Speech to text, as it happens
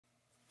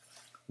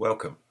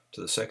Welcome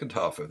to the second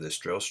half of this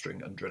drill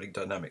string and drilling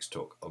dynamics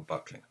talk on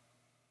buckling.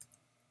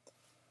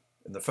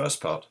 In the first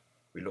part,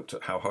 we looked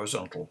at how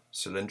horizontal,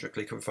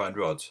 cylindrically confined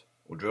rods,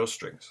 or drill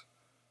strings,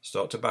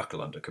 start to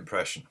buckle under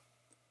compression,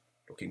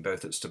 looking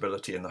both at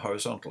stability in the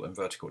horizontal and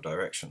vertical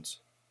directions.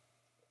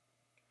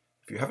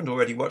 If you haven't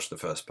already watched the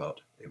first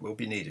part, it will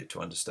be needed to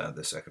understand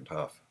this second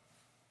half.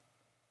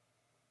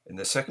 In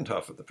the second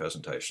half of the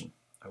presentation,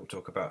 I will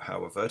talk about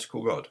how a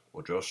vertical rod,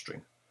 or drill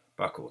string,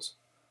 buckles,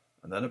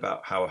 and then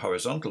about how a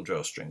horizontal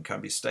drill string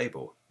can be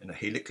stable in a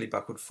helically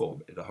buckled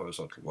form in a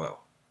horizontal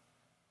well.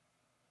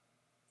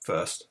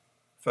 First,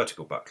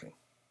 vertical buckling.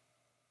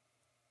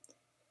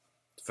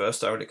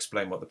 First, I will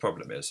explain what the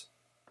problem is,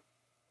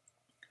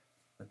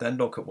 and then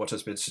look at what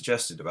has been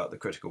suggested about the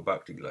critical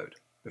buckling load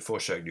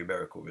before showing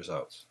numerical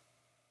results.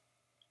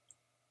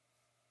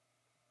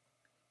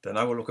 Then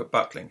I will look at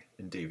buckling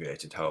in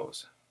deviated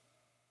holes,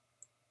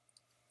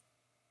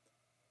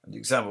 and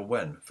examine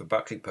when, for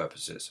buckling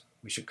purposes,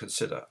 we should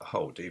consider a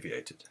hole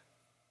deviated.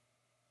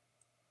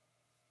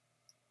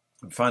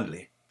 And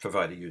finally,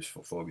 provide a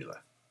useful formula.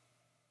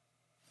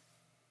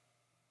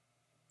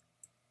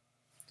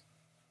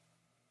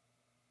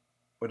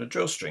 When a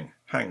drill string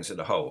hangs in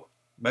a hole,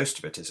 most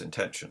of it is in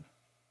tension.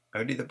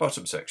 Only the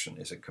bottom section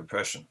is in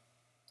compression.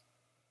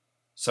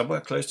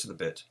 Somewhere close to the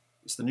bit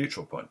is the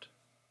neutral point.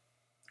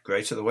 The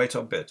greater the weight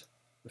on bit,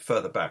 the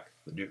further back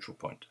the neutral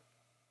point.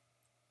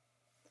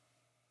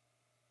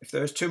 If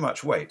there is too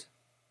much weight,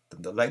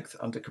 then the length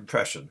under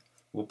compression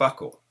will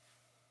buckle.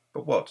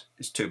 But what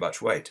is too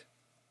much weight?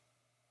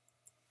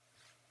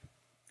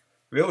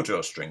 Real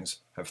drill strings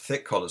have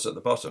thick collars at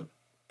the bottom,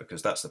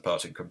 because that's the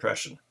part in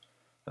compression,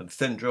 and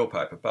thin drill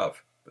pipe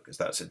above, because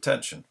that's in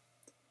tension.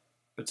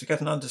 But to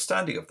get an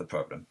understanding of the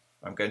problem,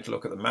 I'm going to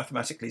look at the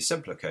mathematically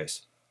simpler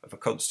case of a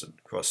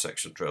constant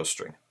cross-section drill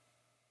string.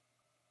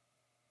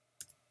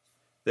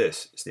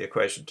 This is the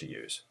equation to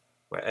use,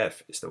 where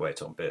F is the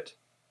weight on bit.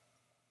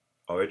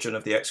 Origin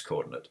of the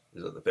x-coordinate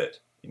is at the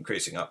bit,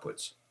 increasing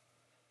upwards.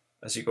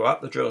 As you go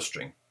up the drill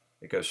string,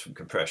 it goes from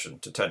compression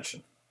to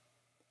tension.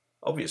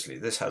 Obviously,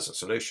 this has a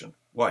solution,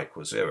 y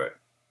equals 0.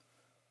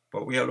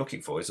 What we are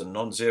looking for is a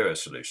non-zero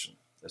solution,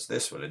 as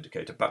this will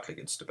indicate a buckling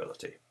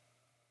instability.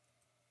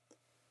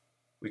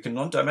 We can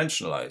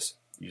non-dimensionalize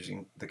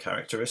using the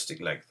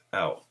characteristic length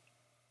L,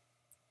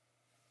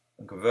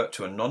 and convert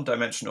to a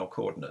non-dimensional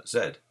coordinate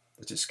z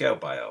that is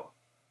scaled by L,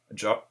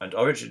 and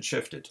origin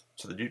shifted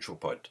to the neutral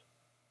point.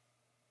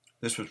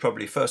 This was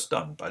probably first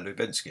done by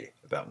Lubinsky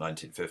about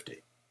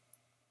 1950.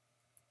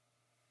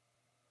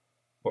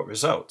 What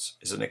results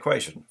is an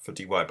equation for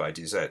dy by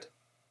dz,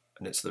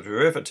 and it's the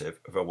derivative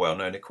of a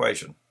well-known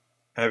equation,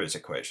 Airy's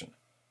equation,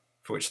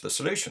 for which the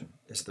solution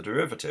is the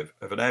derivative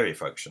of an Airy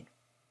function.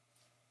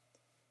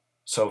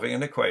 Solving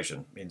an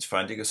equation means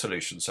finding a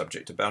solution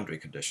subject to boundary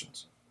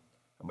conditions,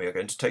 and we are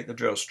going to take the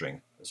drill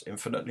string as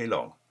infinitely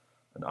long,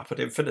 and up at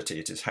infinity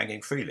it is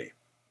hanging freely,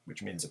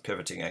 which means a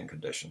pivoting end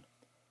condition.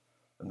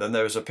 And then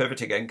there is a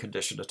pivoting end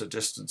condition at a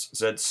distance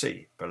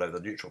zc below the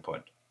neutral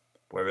point,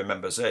 where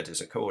remember z is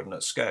a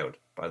coordinate scaled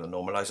by the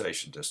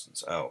normalization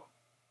distance L.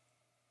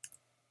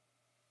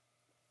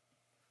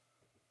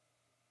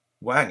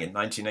 Wang in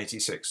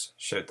 1986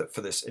 showed that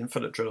for this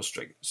infinite drill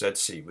string,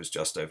 zc was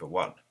just over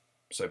 1,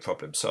 so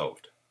problem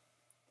solved.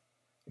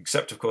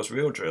 Except of course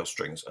real drill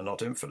strings are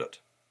not infinite.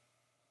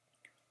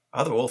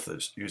 Other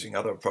authors, using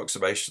other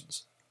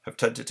approximations, have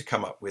tended to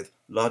come up with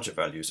larger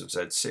values of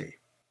zc.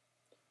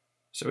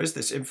 So is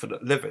this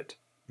infinite limit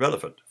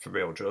relevant for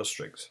real drill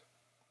strings?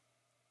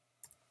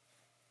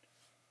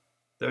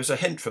 There is a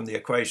hint from the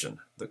equation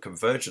that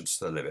convergence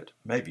to the limit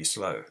may be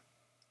slow.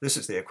 This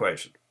is the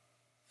equation.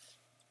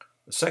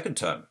 The second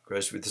term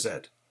grows with z,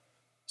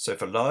 so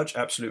for large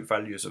absolute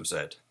values of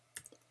z,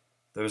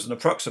 there is an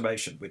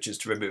approximation which is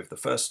to remove the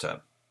first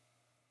term,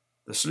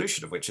 the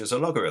solution of which is a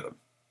logarithm,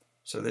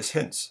 so this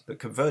hints that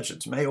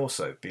convergence may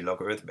also be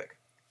logarithmic.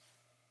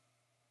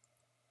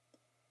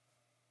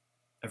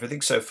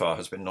 Everything so far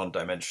has been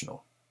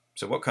non-dimensional,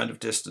 so what kind of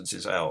distance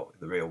is L in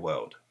the real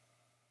world?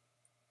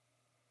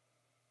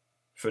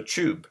 For a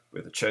tube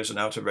with a chosen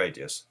outer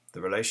radius, the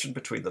relation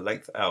between the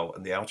length L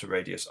and the outer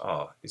radius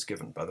r is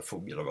given by the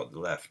formula on the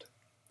left.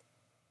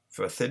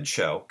 For a thin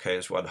shell, k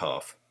is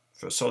 1/2.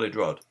 For a solid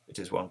rod, it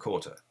is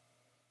 1/4.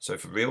 So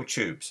for real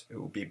tubes, it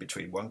will be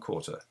between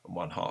 1/4 and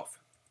 1/2.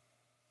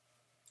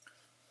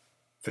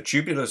 For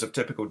tubulars of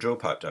typical drill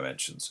pipe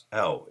dimensions,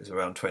 L is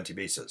around 20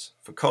 meters.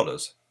 For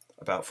collars,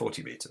 about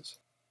 40 meters.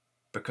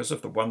 Because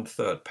of the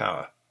 1/3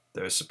 power,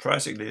 there is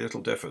surprisingly little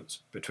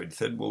difference between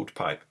thin-walled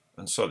pipe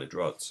and solid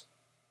rods.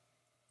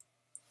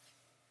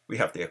 We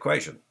have the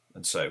equation,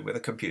 and so, with a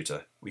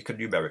computer, we can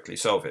numerically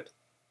solve it,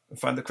 and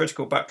find the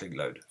critical buckling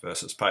load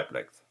versus pipe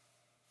length.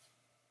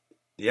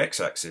 The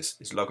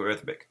x-axis is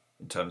logarithmic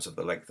in terms of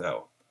the length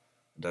L,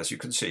 and as you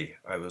can see,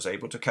 I was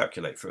able to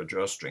calculate for a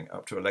drill string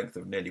up to a length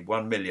of nearly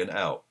 1 million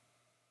L,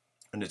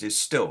 and it is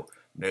still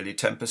nearly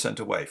 10%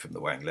 away from the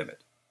Wang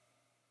limit.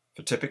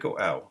 For typical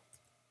L,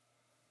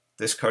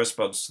 this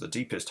corresponds to the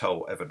deepest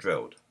hole ever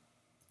drilled,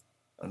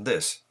 and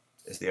this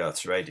is the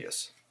Earth's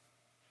radius.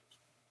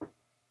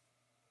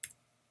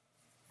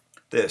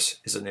 This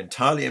is an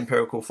entirely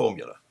empirical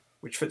formula,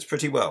 which fits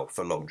pretty well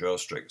for long drill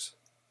strings.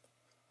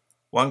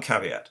 One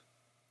caveat.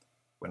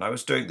 When I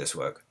was doing this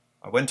work,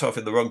 I went off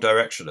in the wrong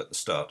direction at the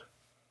start,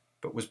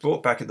 but was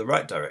brought back in the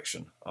right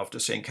direction after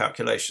seeing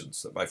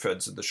calculations that my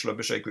friends in the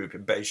Schlumberger group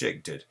in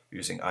Beijing did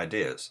using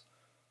IDEAS,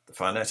 the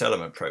finite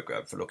element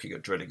program for looking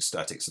at drilling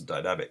statics and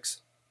dynamics.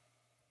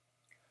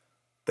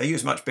 They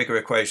use much bigger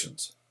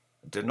equations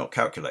and did not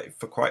calculate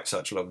for quite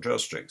such long drill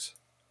strings.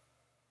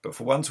 But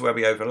for ones where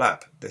we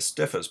overlap, this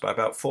differs by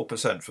about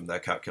 4% from their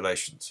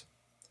calculations,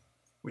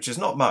 which is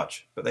not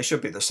much, but they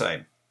should be the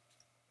same.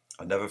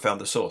 I never found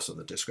the source of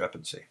the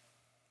discrepancy.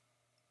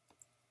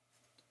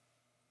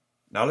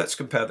 Now let's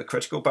compare the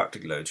critical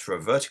buckling loads for a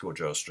vertical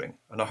drill string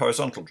and a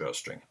horizontal drill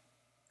string.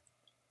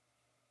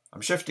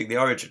 I'm shifting the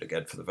origin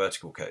again for the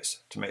vertical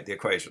case to make the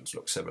equations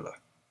look similar.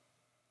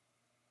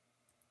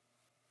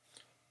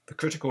 The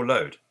critical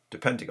load,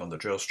 depending on the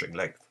drill string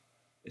length,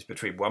 is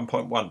between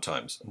 1.1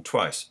 times and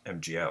twice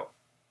mgl.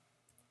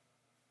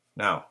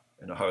 Now,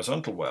 in a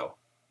horizontal well,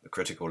 the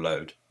critical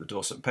load, the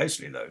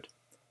Dawson-Paisley load,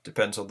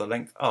 depends on the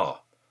length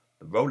r,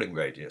 the rolling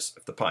radius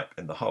of the pipe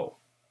in the hole.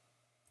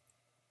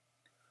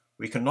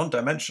 We can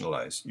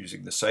non-dimensionalize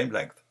using the same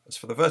length as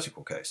for the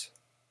vertical case.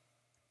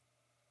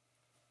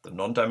 The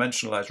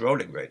non-dimensionalized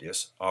rolling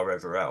radius, r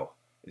over l,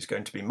 is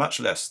going to be much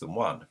less than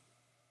 1.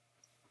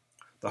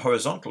 The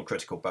horizontal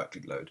critical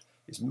buckling load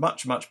is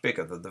much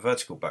bigger than the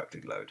vertical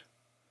buckling load,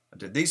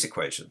 and in these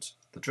equations,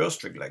 the drill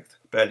string length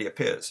barely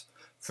appears.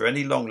 For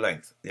any long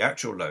length, the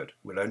actual load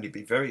will only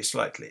be very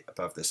slightly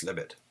above this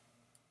limit.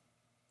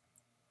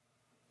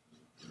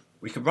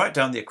 We can write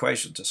down the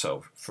equation to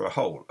solve for a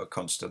hole at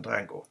constant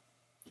angle.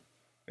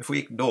 If we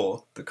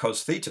ignore the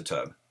cos theta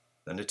term,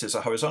 then it is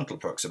a horizontal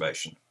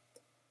approximation.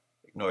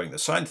 Ignoring the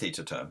sine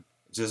theta term,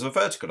 it is a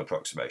vertical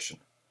approximation,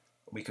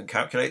 and we can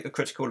calculate the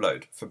critical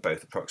load for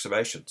both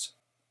approximations.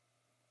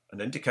 An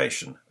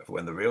indication of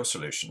when the real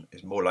solution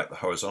is more like the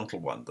horizontal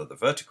one than the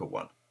vertical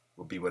one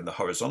will be when the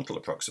horizontal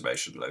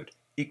approximation load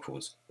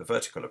equals the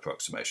vertical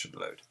approximation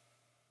load.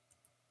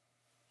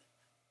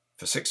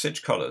 For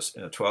 6-inch collars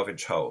in a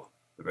 12-inch hole,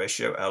 the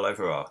ratio L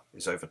over R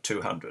is over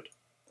 200,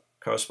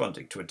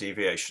 corresponding to a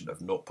deviation of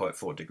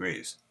 0.4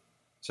 degrees,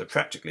 so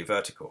practically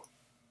vertical.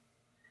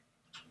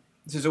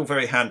 This is all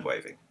very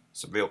hand-waving,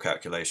 some real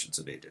calculations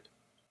are needed.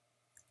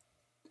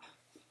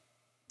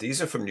 These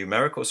are from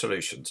numerical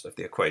solutions of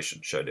the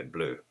equation shown in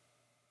blue.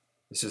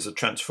 This is a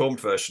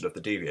transformed version of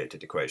the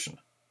deviated equation,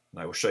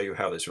 and I will show you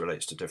how this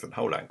relates to different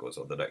hole angles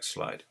on the next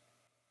slide.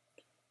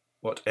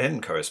 What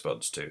n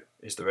corresponds to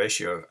is the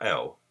ratio of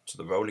L to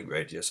the rolling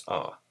radius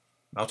r,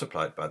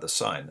 multiplied by the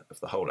sine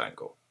of the hole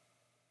angle.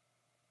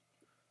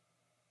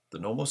 The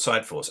normal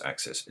side force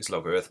axis is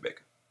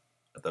logarithmic.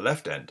 At the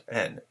left end,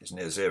 n is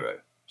near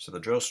 0, so the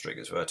drill string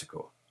is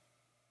vertical.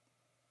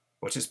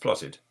 What is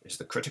plotted is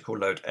the critical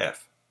load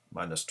F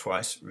minus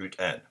twice root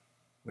n,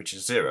 which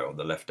is 0 on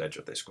the left edge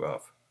of this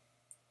graph.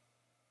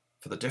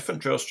 For the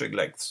different drill string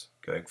lengths,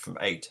 going from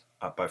 8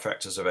 up by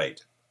factors of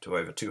 8 to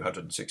over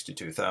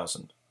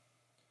 262,000,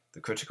 the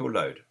critical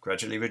load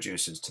gradually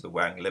reduces to the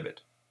Wang limit,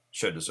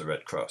 shown as a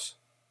red cross.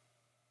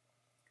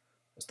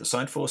 As the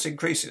sine force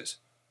increases,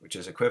 which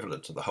is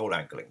equivalent to the hole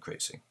angle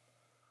increasing,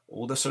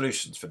 all the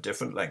solutions for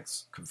different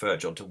lengths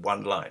converge onto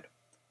one line,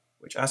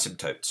 which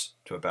asymptotes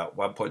to about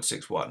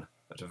 1.61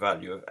 at a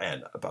value of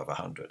n above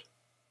 100.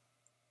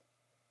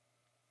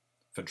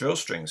 For drill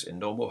strings in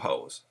normal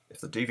holes,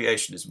 if the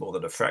deviation is more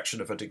than a fraction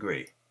of a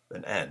degree,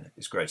 then n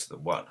is greater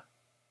than 1.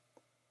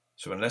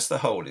 So unless the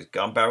hole is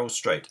gun barrel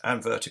straight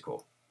and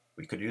vertical,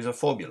 we could use a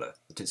formula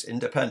that is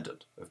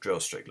independent of drill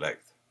string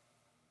length.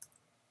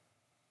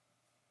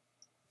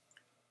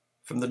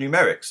 From the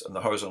numerics and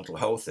the horizontal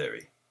hole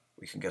theory,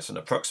 we can get an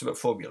approximate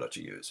formula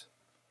to use,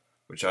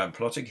 which I am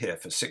plotting here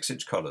for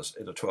 6-inch collars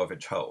in a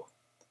 12-inch hole,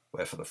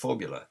 where for the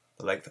formula,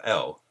 the length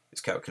L is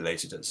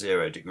calculated at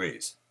 0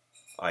 degrees,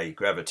 i.e.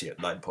 gravity at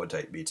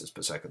 9.8 meters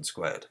per second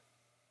squared.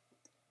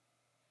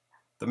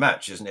 The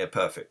match is near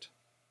perfect.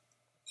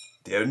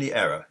 The only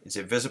error is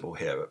invisible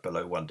here at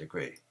below 1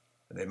 degree,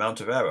 and the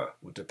amount of error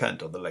will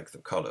depend on the length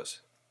of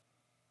collars.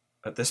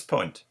 At this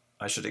point,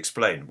 I should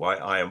explain why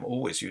I am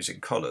always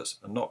using collars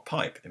and not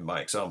pipe in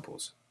my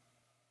examples.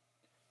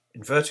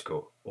 In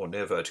vertical or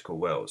near vertical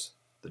wells,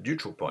 the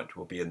neutral point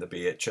will be in the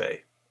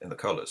BHA, in the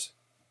collars.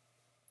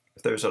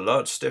 If there is a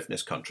large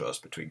stiffness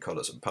contrast between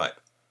collars and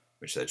pipe,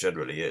 which there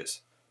generally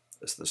is,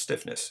 as the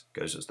stiffness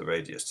goes as the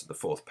radius to the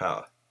 4th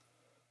power,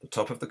 the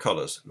top of the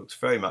collars looks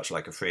very much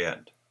like a free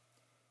end.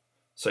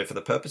 So for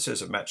the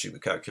purposes of matching the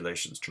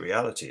calculations to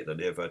reality in a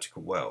near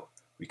vertical well,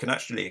 we can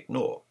actually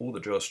ignore all the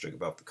drill string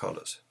above the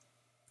collars.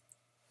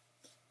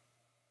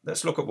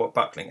 Let's look at what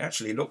buckling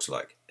actually looks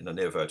like in a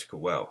near vertical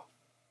well.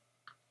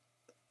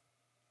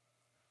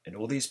 In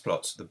all these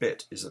plots, the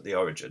bit is at the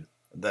origin,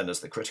 and then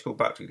as the critical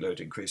buckling load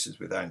increases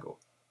with angle,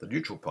 the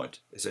neutral point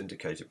is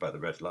indicated by the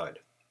red line.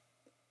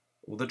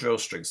 All the drill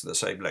strings are the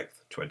same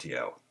length,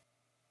 20L.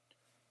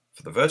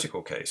 For the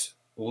vertical case,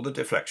 all the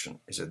deflection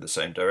is in the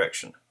same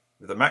direction,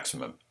 with a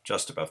maximum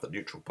just above the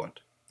neutral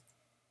point.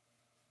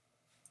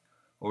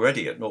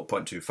 Already at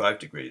 0.25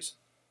 degrees,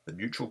 the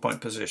neutral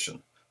point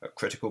position at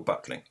critical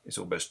buckling is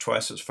almost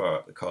twice as far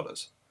up the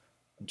collars,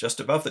 and just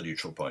above the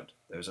neutral point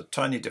there is a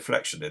tiny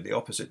deflection in the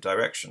opposite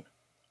direction,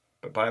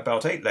 but by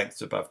about 8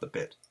 lengths above the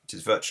bit it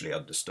is virtually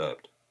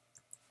undisturbed.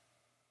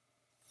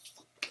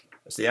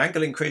 As the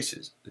angle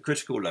increases, the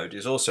critical load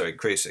is also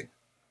increasing,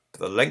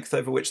 but the length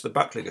over which the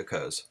buckling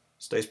occurs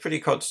stays pretty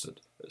constant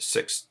at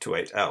 6 to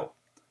 8 L,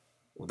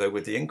 although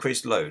with the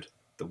increased load,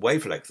 the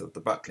wavelength of the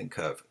buckling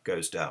curve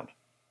goes down.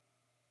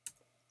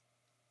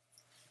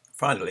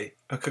 Finally,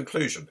 a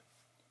conclusion,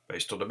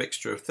 based on a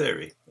mixture of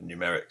theory and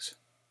numerics.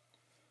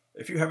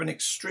 If you have an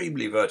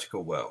extremely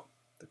vertical well,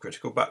 the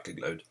critical buckling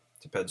load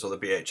depends on the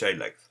BHA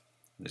length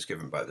and is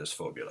given by this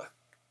formula.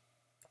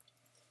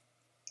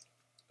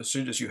 As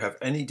soon as you have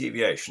any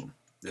deviation,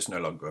 this no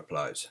longer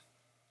applies,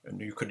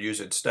 and you can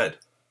use instead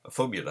a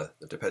formula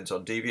that depends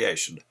on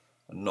deviation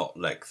and not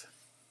length.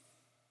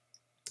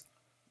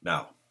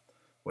 Now,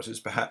 what is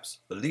perhaps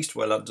the least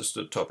well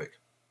understood topic,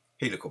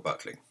 helical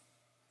buckling.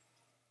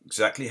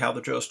 Exactly how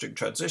the drill string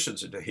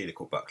transitions into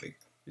helical buckling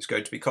is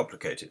going to be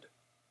complicated,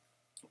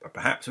 but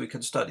perhaps we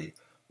can study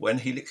when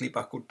helically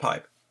buckled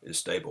pipe is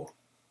stable.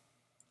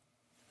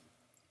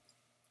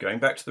 Going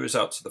back to the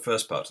results of the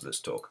first part of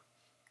this talk,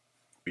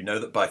 we know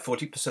that by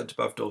 40%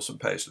 above Dawson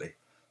Paisley,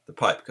 the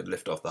pipe can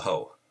lift off the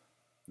hull,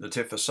 and that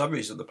if for some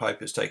reason the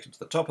pipe is taken to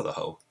the top of the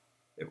hull,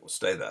 it will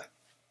stay there.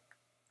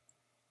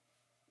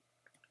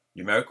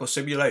 Numerical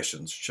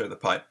simulations show the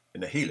pipe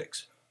in a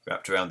helix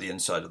wrapped around the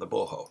inside of the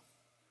borehole.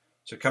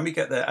 So can we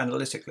get there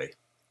analytically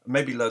and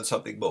maybe learn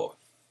something more?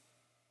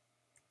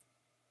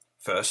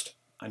 First,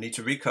 I need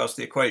to recast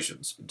the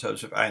equations in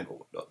terms of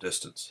angle, not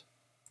distance.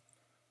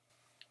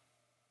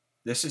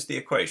 This is the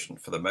equation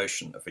for the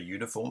motion of a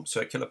uniform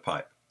circular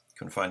pipe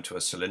confined to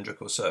a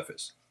cylindrical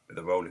surface with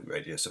a rolling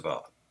radius of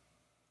r.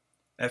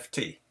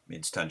 Ft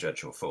means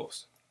tangential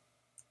force.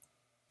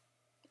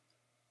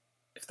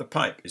 If the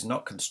pipe is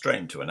not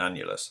constrained to an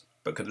annulus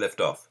but can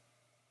lift off,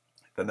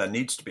 then there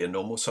needs to be a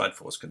normal side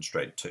force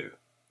constraint too.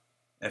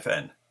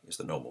 Fn is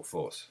the normal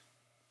force.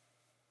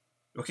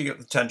 Looking at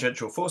the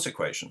tangential force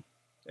equation,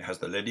 it has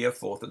the linear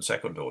fourth and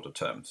second order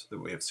terms that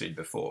we have seen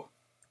before.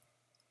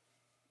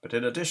 But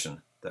in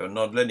addition, there are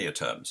nonlinear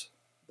terms,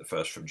 the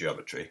first from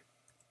geometry,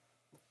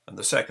 and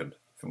the second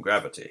from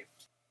gravity.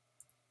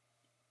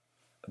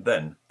 And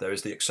then there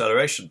is the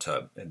acceleration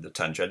term in the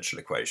tangential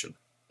equation,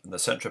 and the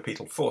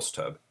centripetal force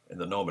term in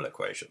the normal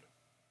equation.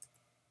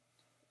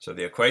 So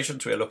the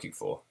equations we are looking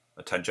for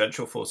are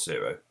tangential force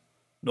 0,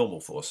 normal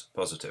force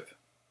positive.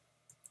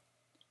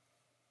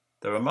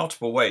 There are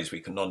multiple ways we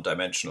can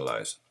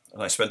non-dimensionalize,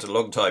 and I spent a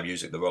long time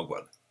using the wrong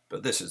one,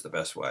 but this is the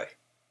best way.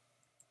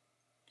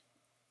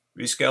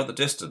 Rescale the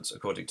distance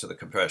according to the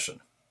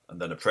compression,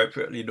 and then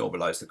appropriately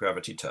normalize the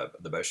gravity term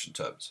and the motion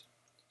terms.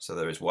 So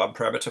there is one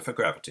parameter for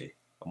gravity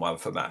and one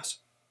for mass,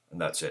 and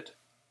that's it.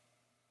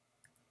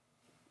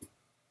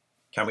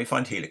 Can we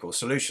find helical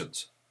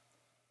solutions?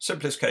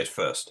 Simplest case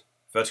first,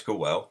 vertical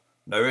well,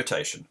 no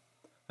rotation,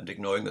 and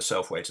ignoring the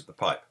self-weight of the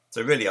pipe.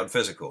 So really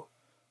unphysical,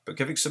 but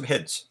giving some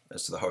hints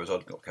as to the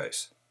horizontal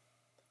case.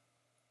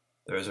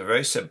 There is a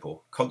very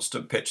simple,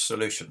 constant pitch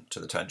solution to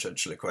the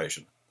tangential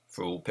equation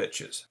for all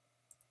pitches.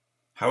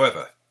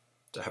 However,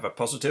 to have a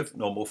positive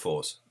normal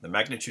force, the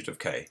magnitude of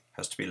k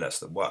has to be less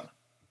than 1.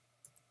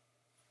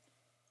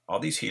 Are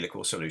these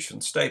helical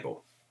solutions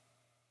stable?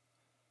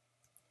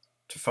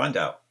 To find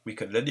out, we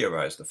can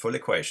linearize the full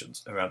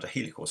equations around a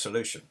helical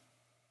solution.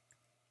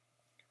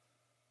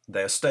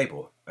 They are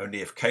stable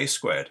only if k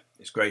squared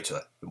is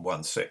greater than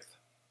 1/6.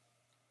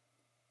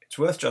 It's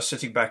worth just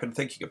sitting back and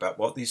thinking about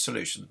what these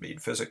solutions mean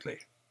physically.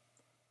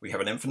 We have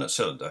an infinite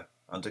cylinder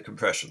under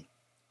compression,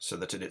 so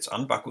that in its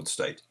unbuckled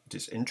state it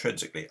is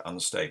intrinsically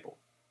unstable.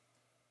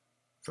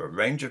 For a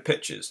range of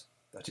pitches,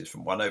 that is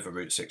from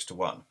 1/√6 to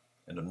 1,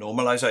 in a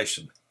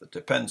normalization that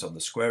depends on the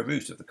square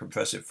root of the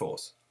compressive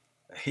force,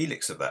 a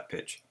helix of that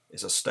pitch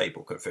is a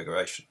stable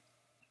configuration.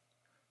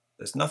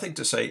 There's nothing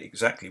to say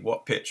exactly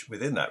what pitch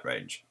within that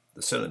range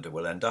the cylinder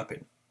will end up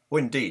in, or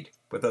indeed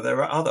whether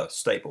there are other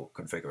stable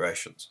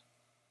configurations.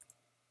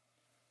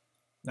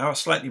 Now a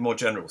slightly more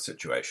general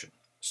situation,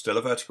 still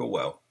a vertical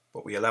well,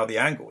 but we allow the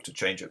angle to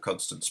change at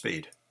constant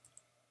speed.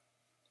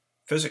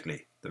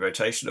 Physically, the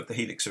rotation of the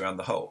helix around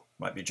the hull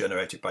might be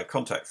generated by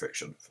contact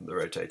friction from the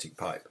rotating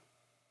pipe.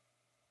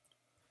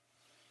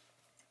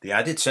 The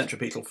added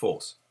centripetal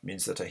force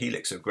means that a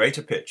helix of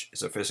greater pitch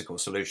is a physical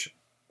solution.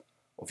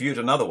 Or viewed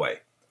another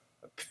way,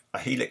 a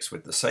helix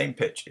with the same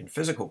pitch in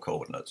physical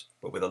coordinates,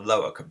 but with a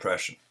lower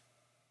compression.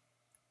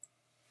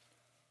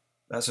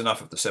 That's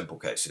enough of the simple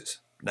cases.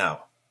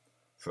 Now,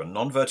 for a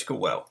non-vertical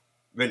well,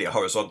 really a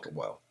horizontal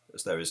well,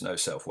 as there is no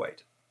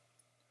self-weight.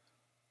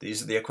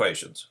 These are the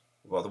equations,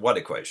 or rather one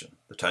equation,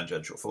 the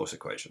tangential force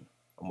equation,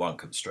 and one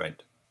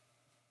constraint.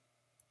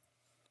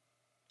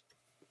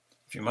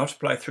 If you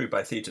multiply through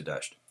by theta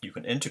dashed, you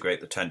can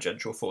integrate the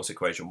tangential force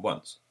equation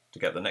once to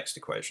get the next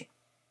equation.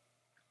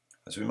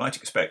 As we might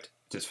expect,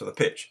 it is for the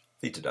pitch,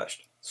 theta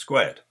dashed,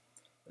 squared,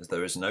 as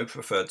there is no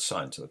preferred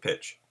sign to the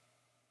pitch.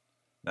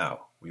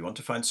 Now, we want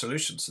to find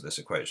solutions to this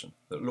equation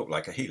that look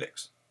like a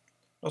helix.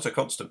 Not a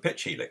constant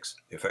pitch helix,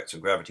 the effects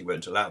of gravity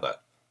won't allow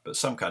that, but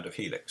some kind of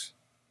helix.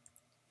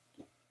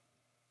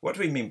 What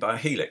do we mean by a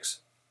helix?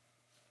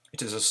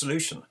 It is a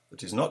solution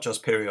that is not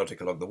just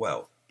periodic along the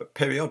well, but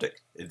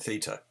periodic in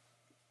theta.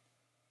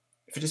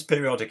 If it is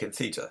periodic in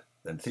theta,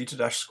 then theta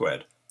dash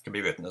squared can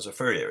be written as a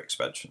Fourier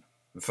expansion,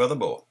 and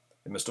furthermore,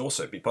 it must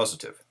also be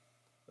positive,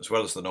 as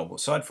well as the normal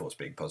side force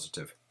being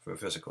positive for a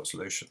physical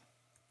solution.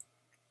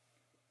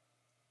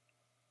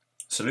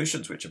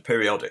 Solutions which are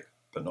periodic,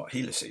 but not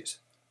helices,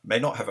 may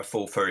not have a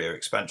full Fourier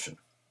expansion,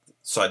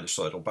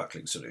 sinusoidal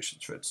buckling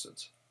solutions for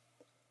instance.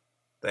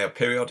 They are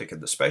periodic in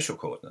the spatial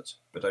coordinates,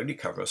 but only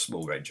cover a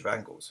small range of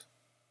angles.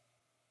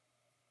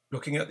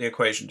 Looking at the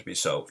equation to be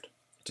solved,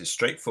 it is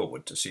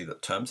straightforward to see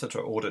that terms that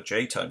are order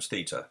j times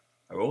theta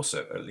are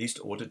also at least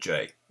order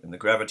j in the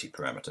gravity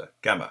parameter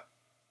gamma.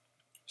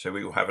 So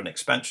we will have an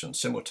expansion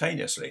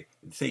simultaneously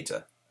in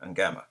theta and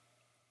gamma.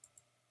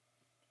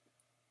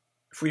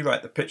 If we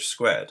write the pitch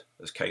squared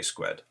as k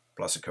squared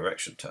plus a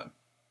correction term,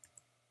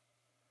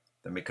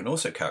 then we can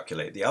also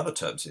calculate the other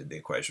terms in the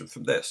equation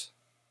from this.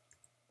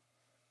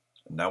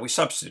 And now we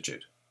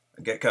substitute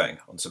and get going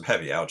on some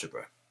heavy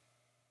algebra.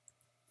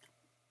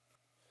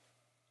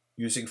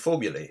 Using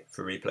formulae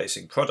for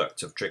replacing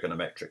products of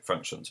trigonometric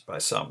functions by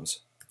sums,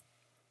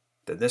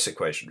 then this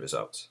equation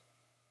results.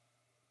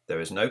 There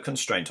is no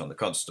constraint on the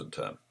constant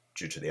term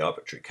due to the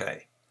arbitrary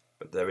k,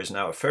 but there is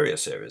now a Fourier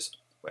series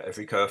where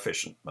every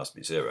coefficient must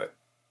be 0.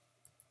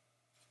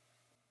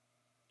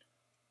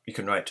 We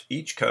can write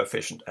each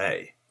coefficient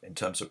a in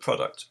terms of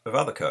product of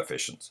other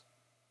coefficients,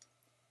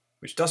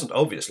 which doesn't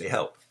obviously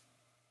help.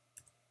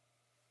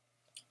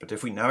 But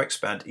if we now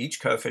expand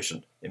each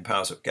coefficient in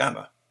powers of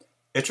gamma,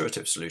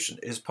 iterative solution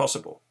is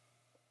possible.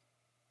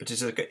 But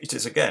it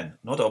is again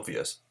not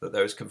obvious that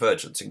there is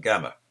convergence in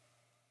gamma.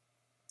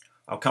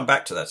 I'll come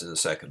back to that in a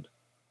second,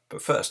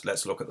 but first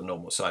let's look at the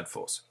normal side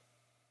force.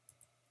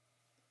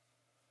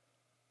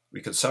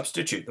 We can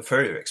substitute the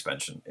Fourier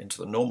expansion into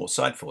the normal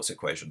side force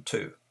equation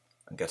too,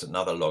 and get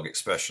another log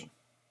expression.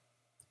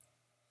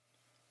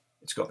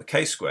 It's got the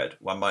k squared,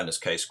 1 minus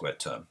k squared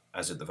term,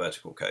 as in the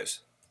vertical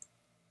case.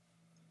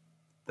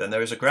 Then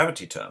there is a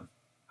gravity term,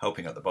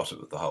 helping at the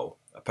bottom of the hole,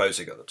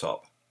 opposing at the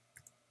top,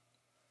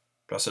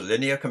 plus a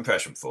linear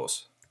compression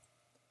force,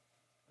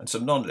 and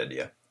some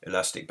non-linear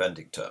elastic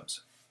bending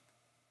terms.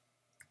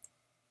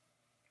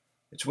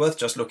 It's worth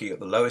just looking at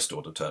the lowest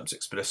order terms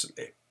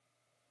explicitly.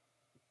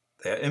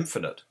 They are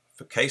infinite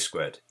for k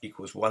squared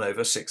equals 1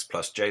 over 6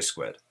 plus j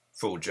squared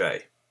for all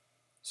j,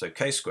 so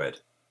k squared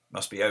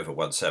must be over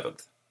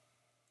 1/7.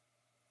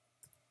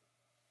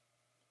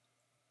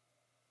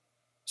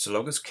 So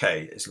long as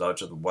k is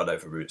larger than 1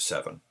 over root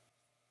 7.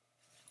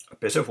 A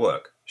bit of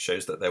work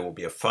shows that there will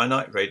be a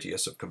finite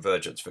radius of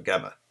convergence for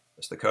gamma,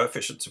 as the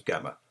coefficients of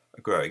gamma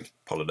are growing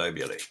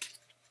polynomially.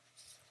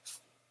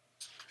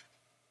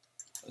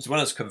 As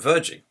well as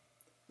converging,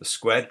 the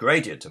squared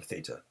gradient of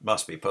theta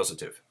must be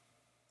positive.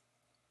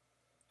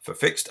 For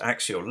fixed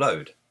axial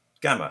load,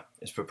 gamma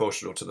is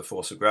proportional to the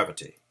force of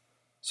gravity,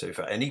 so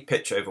for any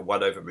pitch over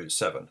 1 over root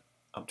 7,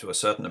 up to a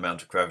certain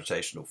amount of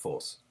gravitational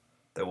force,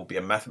 there will be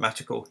a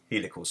mathematical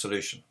helical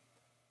solution,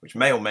 which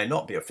may or may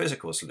not be a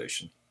physical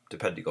solution,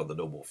 depending on the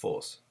normal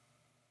force.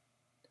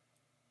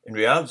 In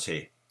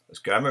reality, as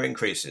gamma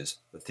increases,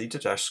 the theta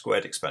dash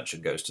squared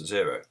expansion goes to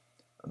 0,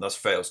 and thus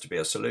fails to be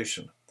a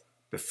solution,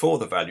 before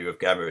the value of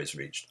gamma is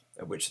reached,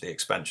 at which the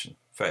expansion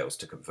fails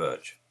to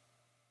converge.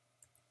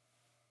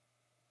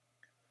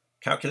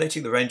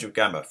 Calculating the range of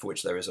gamma for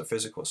which there is a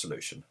physical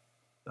solution,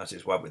 that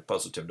is one with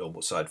positive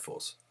normal side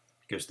force,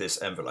 gives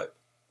this envelope.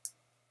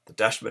 The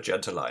dashed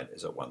magenta line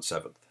is at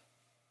 1/7.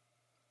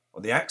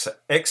 On the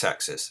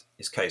x-axis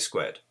is k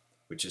squared,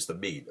 which is the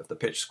mean of the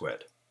pitch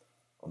squared.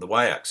 On the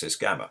y-axis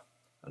gamma,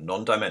 a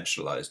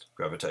non-dimensionalized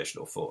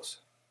gravitational force.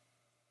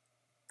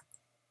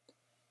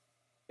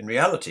 In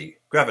reality,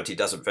 gravity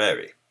doesn't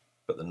vary,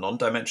 but the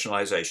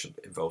non-dimensionalization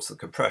involves the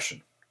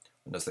compression,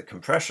 and as the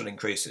compression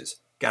increases,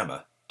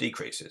 gamma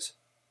decreases.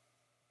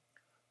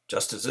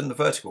 Just as in the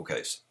vertical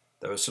case,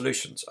 there are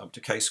solutions up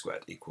to k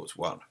squared equals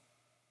 1.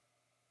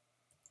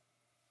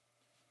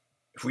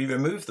 If we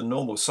remove the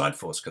normal side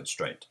force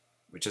constraint,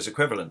 which is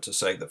equivalent to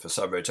saying that for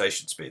some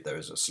rotation speed there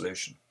is a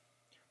solution,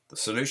 the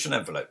solution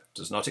envelope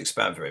does not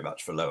expand very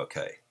much for lower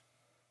k,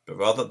 but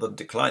rather than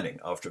declining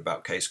after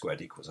about k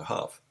squared equals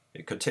 1/2,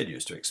 it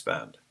continues to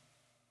expand.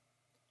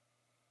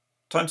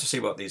 Time to see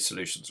what these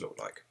solutions look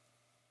like.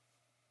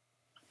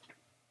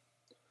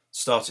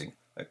 Starting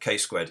at k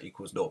squared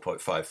equals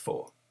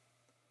 0.54,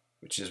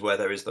 which is where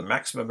there is the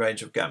maximum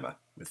range of gamma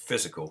with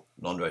physical,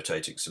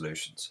 non-rotating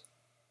solutions.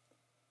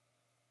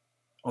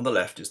 On the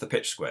left is the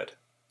pitch squared.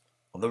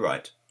 On the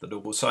right, the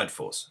normal side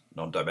force,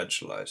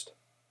 non-dimensionalized.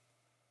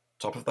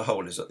 Top of the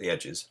hole is at the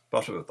edges,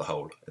 bottom of the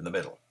hole in the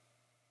middle.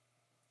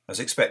 As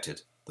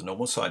expected, the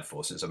normal side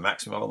force is a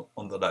maximum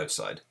on the low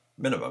side,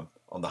 minimum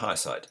on the high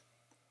side.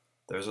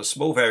 There is a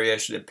small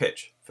variation in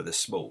pitch for this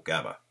small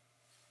gamma.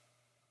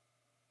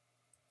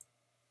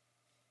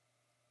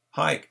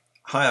 High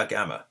higher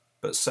gamma,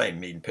 but same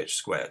mean pitch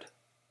squared.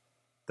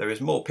 There is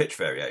more pitch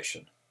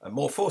variation and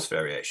more force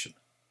variation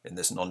in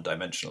this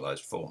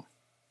non-dimensionalized form.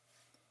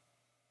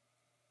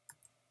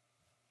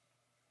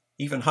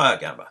 Even higher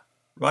gamma,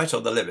 right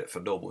on the limit for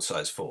normal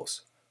size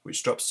force,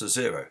 which drops to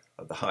 0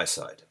 at the high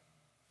side.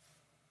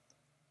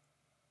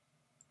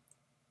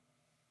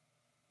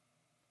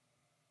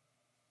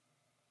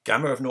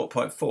 Gamma of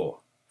 0.4,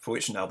 for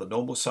which now the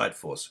normal side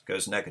force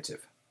goes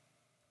negative.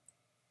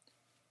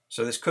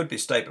 So this could be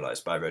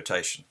stabilized by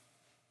rotation.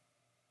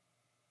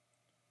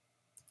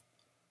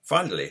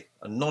 Finally,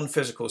 a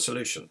non-physical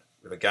solution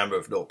with a gamma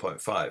of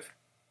 0.5.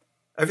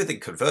 Everything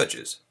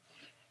converges,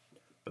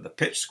 but the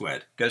pitch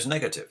squared goes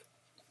negative.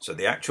 So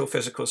the actual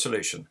physical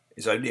solution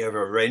is only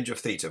over a range of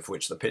theta for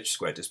which the pitch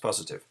squared is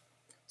positive.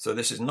 So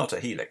this is not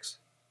a helix.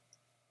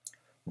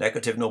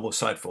 Negative normal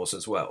side force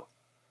as well.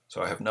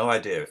 So I have no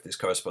idea if this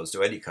corresponds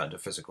to any kind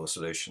of physical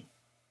solution.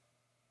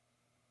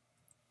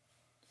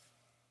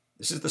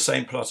 This is the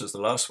same plot as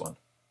the last one,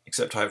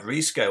 except I have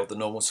rescaled the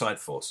normal side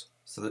force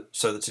so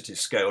that it is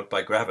scaled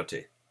by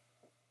gravity.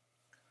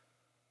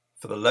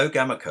 For the low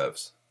gamma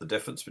curves, the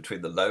difference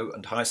between the low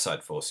and high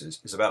side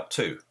forces is about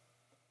 2,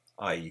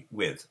 i.e.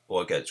 with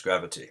or against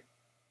gravity.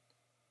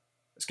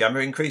 As gamma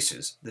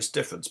increases, this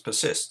difference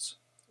persists,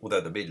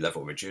 although the mean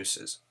level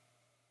reduces,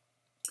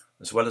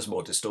 as well as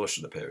more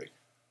distortion appearing.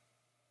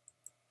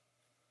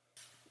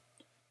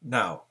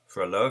 Now,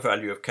 for a lower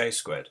value of k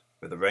squared,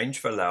 where the range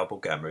of allowable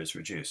gamma is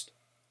reduced,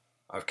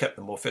 I've kept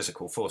the more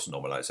physical force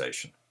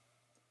normalization.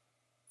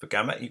 For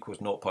gamma equals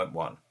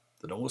 0.1,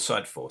 the normal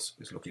side force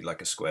is looking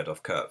like a squared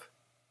off curve.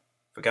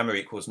 For gamma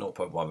equals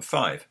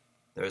 0.15,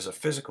 there is a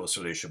physical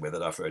solution with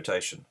enough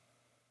rotation,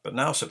 but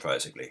now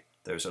surprisingly,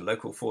 there is a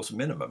local force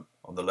minimum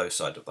on the low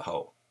side of the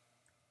hole.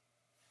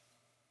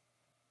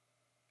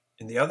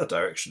 In the other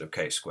direction of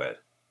k squared,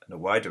 and a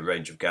wider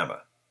range of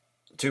gamma,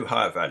 the two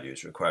higher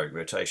values requiring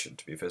rotation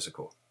to be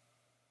physical.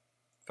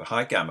 For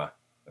high gamma,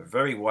 a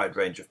very wide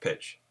range of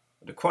pitch,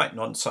 and a quite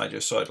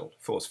non-sinusoidal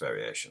force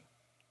variation.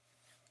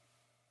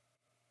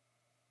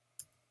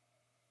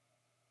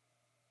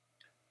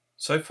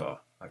 So far,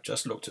 I've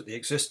just looked at the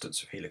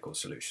existence of helical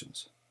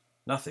solutions,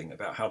 nothing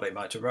about how they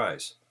might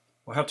arise,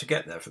 or how to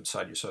get there from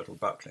sinusoidal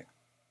buckling.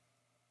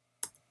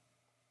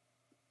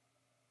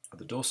 At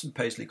the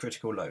Dawson-Paisley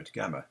critical load,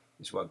 gamma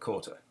is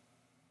 1/4.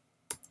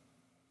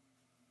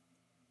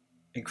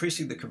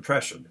 Increasing the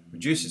compression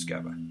reduces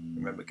gamma.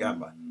 Remember,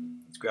 gamma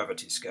is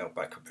gravity scaled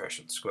by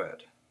compression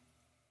squared.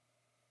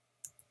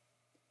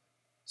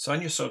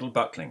 Sinusoidal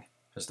buckling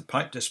has the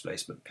pipe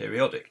displacement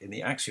periodic in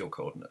the axial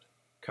coordinate,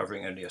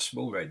 covering only a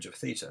small range of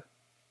theta.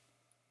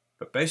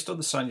 But based on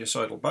the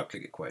sinusoidal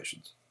buckling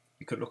equations,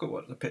 we could look at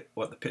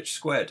what the pitch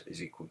squared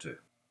is equal to.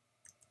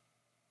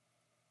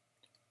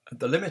 At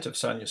the limit of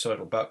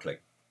sinusoidal buckling,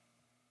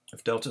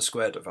 of delta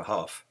squared of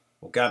 1/2,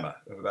 or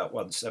gamma of about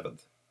 1/7,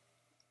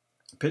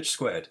 the pitch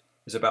squared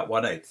is about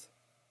 1/8,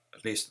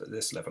 at least at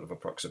this level of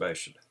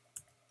approximation.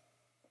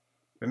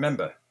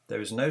 Remember,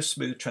 there is no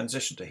smooth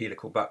transition to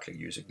helical buckling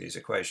using these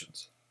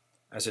equations,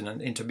 as in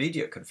an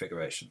intermediate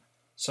configuration,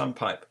 some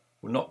pipe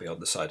will not be on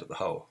the side of the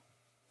hole.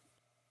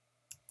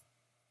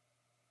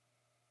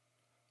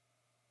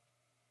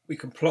 We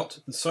can plot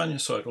the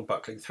sinusoidal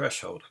buckling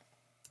threshold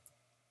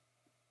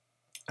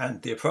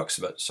and the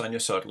approximate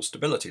sinusoidal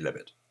stability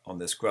limit on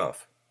this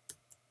graph.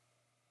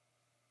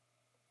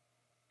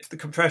 If the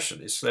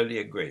compression is slowly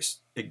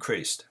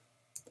increased,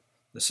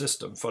 the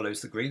system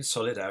follows the green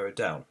solid arrow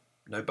down,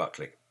 no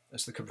buckling,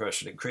 as the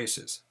compression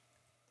increases.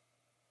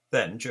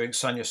 Then, during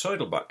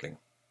sinusoidal buckling,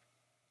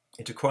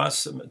 it acquires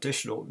some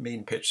additional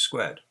mean pitch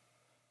squared,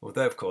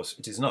 although of course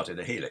it is not in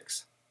a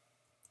helix.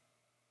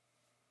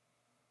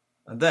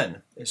 And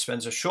then it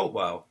spends a short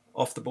while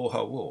off the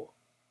borehole wall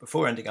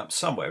before ending up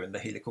somewhere in the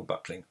helical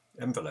buckling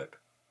envelope.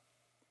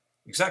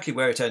 Exactly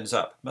where it ends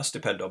up must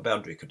depend on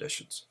boundary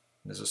conditions,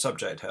 and is a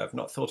subject I have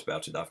not thought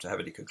about enough to have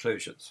any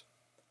conclusions.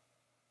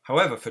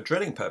 However, for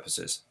drilling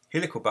purposes,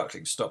 helical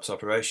buckling stops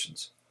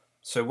operations,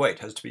 so weight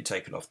has to be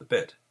taken off the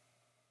bit.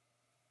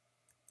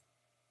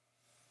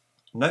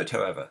 Note,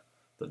 however,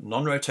 that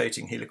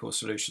non-rotating helical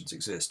solutions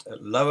exist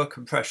at lower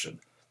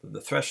compression than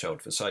the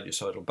threshold for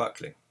sinusoidal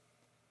buckling.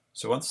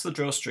 So once the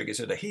drill string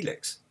is in a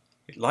helix,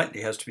 it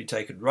likely has to be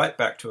taken right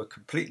back to a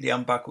completely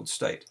unbuckled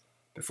state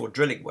before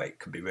drilling weight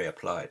can be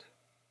reapplied.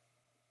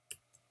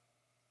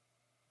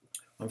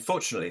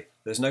 Unfortunately,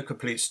 there's no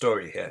complete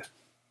story here,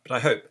 but I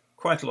hope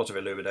quite a lot of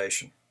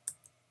illumination.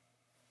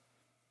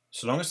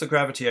 So long as the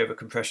gravity over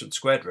compression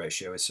squared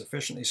ratio is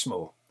sufficiently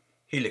small,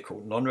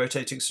 helical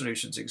non-rotating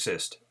solutions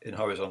exist in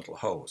horizontal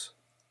holes.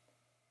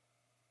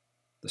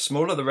 The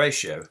smaller the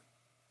ratio,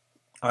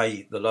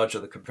 i.e. the larger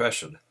the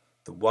compression,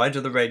 the wider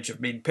the range of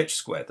mean pitch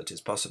squared that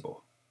is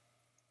possible.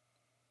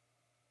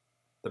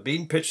 The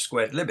mean pitch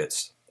squared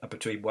limits are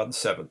between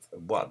 1/7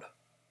 and 1,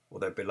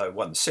 although below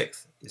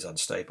 1/6 is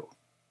unstable.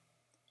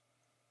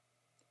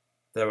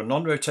 There are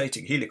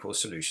non-rotating helical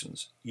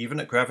solutions, even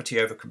at gravity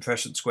over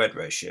compression squared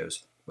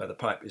ratios, where the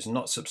pipe is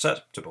not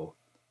susceptible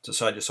to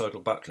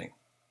sinusoidal buckling,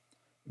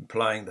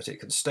 implying that it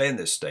can stay in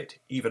this state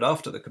even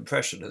after the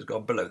compression has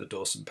gone below the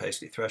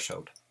Dawson-Paisley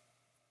threshold.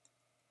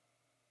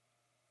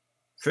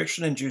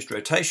 Friction-induced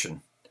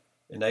rotation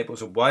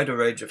enables a wider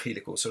range of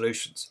helical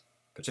solutions,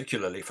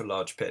 particularly for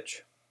large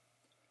pitch.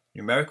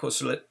 Numerical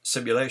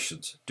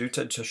simulations do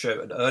tend to show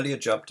an earlier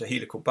jump to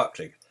helical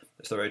buckling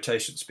as the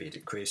rotation speed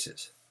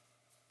increases.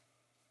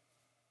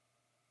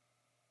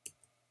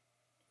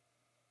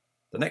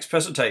 The next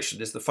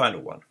presentation is the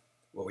final one,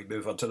 where we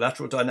move on to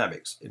lateral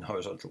dynamics in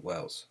horizontal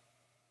wells.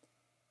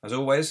 As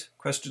always,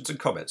 questions and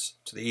comments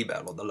to the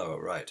email on the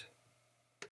lower right.